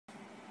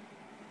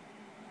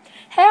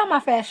Hey, all my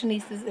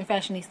fashionistas and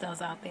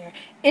fashionistas out there.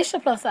 It's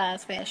your plus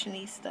size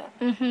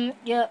fashionista.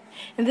 Yep.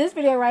 And this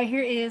video right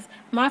here is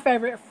my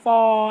favorite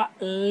fall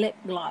lip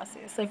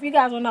glosses. So if you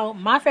guys want to know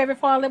my favorite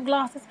fall lip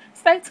glosses,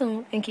 stay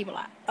tuned and keep it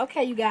live.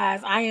 Okay, you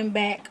guys, I am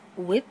back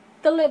with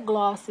the lip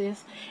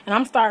glosses. And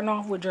I'm starting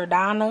off with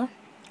Jordana.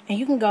 And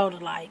you can go to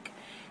like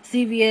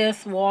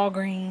CVS,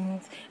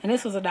 Walgreens. And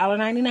this was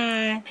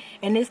 $1.99.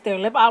 And it's their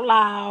Lip Out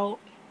Loud.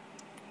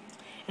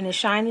 And it's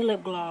shiny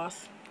lip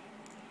gloss.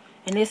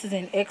 And this is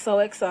in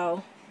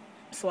XOXO.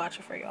 Swatch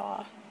it for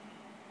y'all.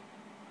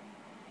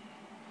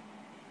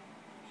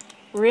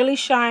 Really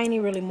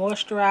shiny, really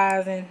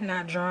moisturizing,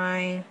 not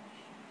drying.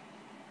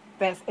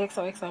 That's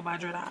XOXO by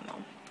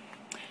Giordano.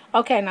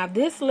 Okay, now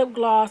this lip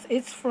gloss,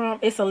 it's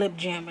a lip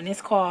gem, and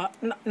it's called,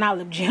 not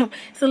lip gem,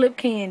 it's a lip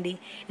candy,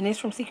 and it's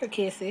from Secret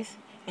Kisses,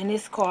 and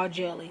it's called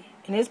Jelly.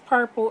 And it's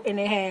purple, and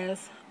it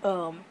has,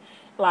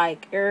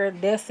 like,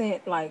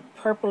 iridescent, like,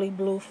 purpley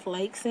blue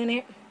flakes in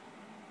it.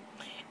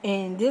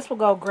 And this will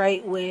go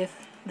great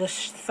with the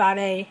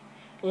Sade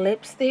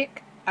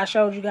lipstick I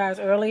showed you guys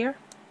earlier.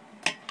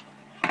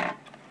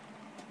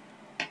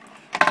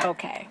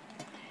 Okay.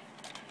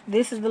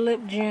 This is the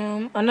lip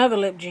gem, another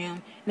lip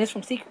gem. And it's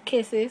from Secret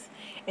Kisses.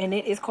 And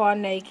it is called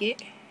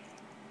Naked.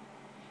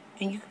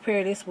 And you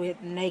compare this with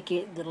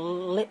Naked, the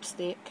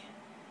lipstick.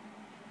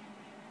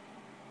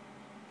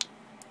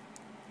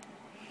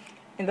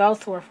 And those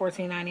two are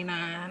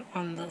 $14.99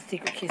 on the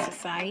Secret Kisses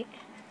site.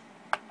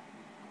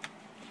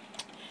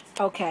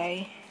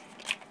 Okay,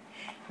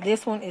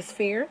 this one is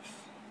Fierce,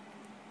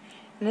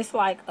 and it's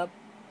like a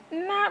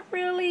not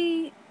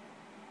really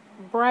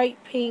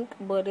bright pink,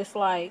 but it's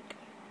like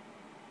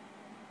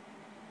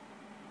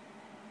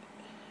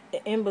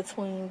an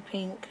in-between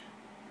pink,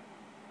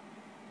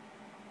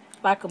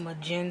 like a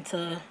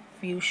magenta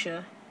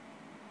fuchsia.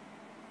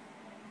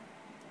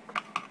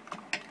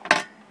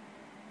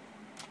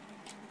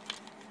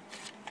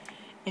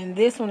 And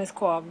this one is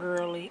called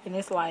Girly, and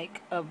it's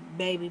like a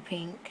baby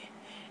pink.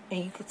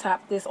 And you can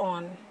top this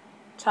on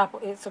top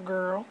of It's a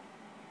Girl.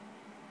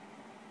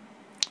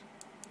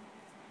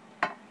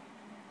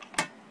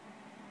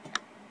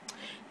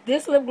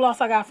 This lip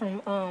gloss I got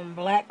from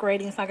Black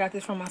Radiance. I got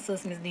this from my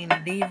sister, Miss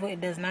Dina Diva.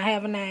 It does not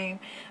have a name.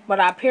 But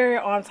I pair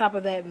it on top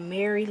of that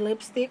Mary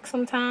lipstick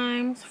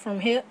sometimes from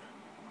Hip.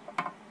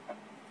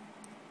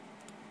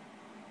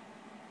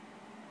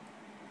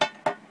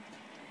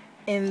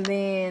 And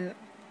then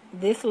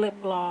this lip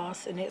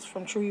gloss, and it's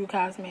from True You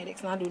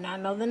Cosmetics, and I do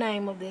not know the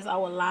name of this. I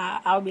would lie.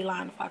 I would be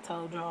lying if I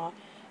told y'all.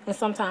 And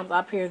sometimes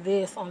I pair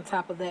this on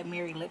top of that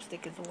Mary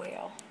lipstick as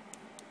well.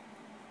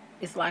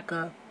 It's like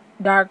a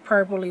dark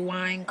purpley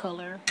wine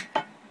color.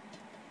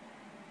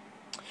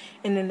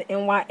 And then the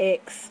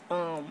NYX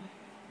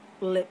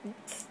lip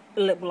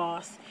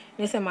gloss.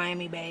 And it's in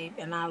Miami Babe,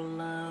 and I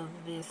love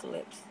this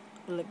lip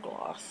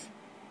gloss.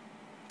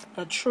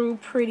 A true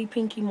pretty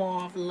pinky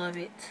mauve. Love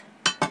it.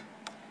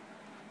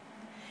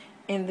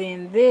 And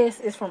then this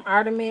is from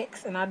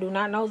Artemix, and I do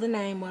not know the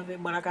name of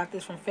it, but I got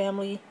this from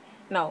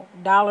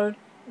Dollar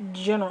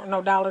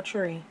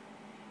Tree,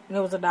 and it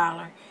was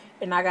 $1.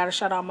 And I gotta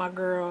shout out my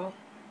girl,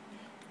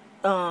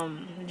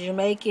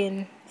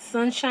 Jamaican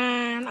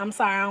Sunshine. I'm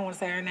sorry, I don't want to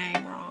say her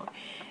name wrong.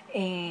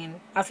 And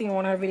I seen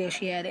one of her videos,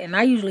 she had it, and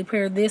I usually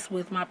pair this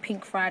with my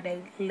Pink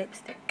Friday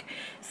lipstick.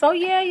 So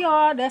yeah,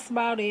 y'all, that's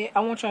about it.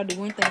 I want y'all to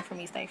do one thing for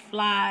me: stay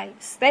fly,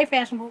 stay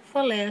fashionable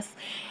for less.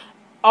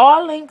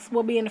 All links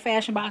will be in the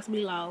fashion box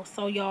below.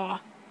 So, y'all,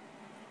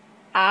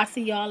 I'll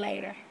see y'all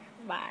later.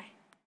 Bye.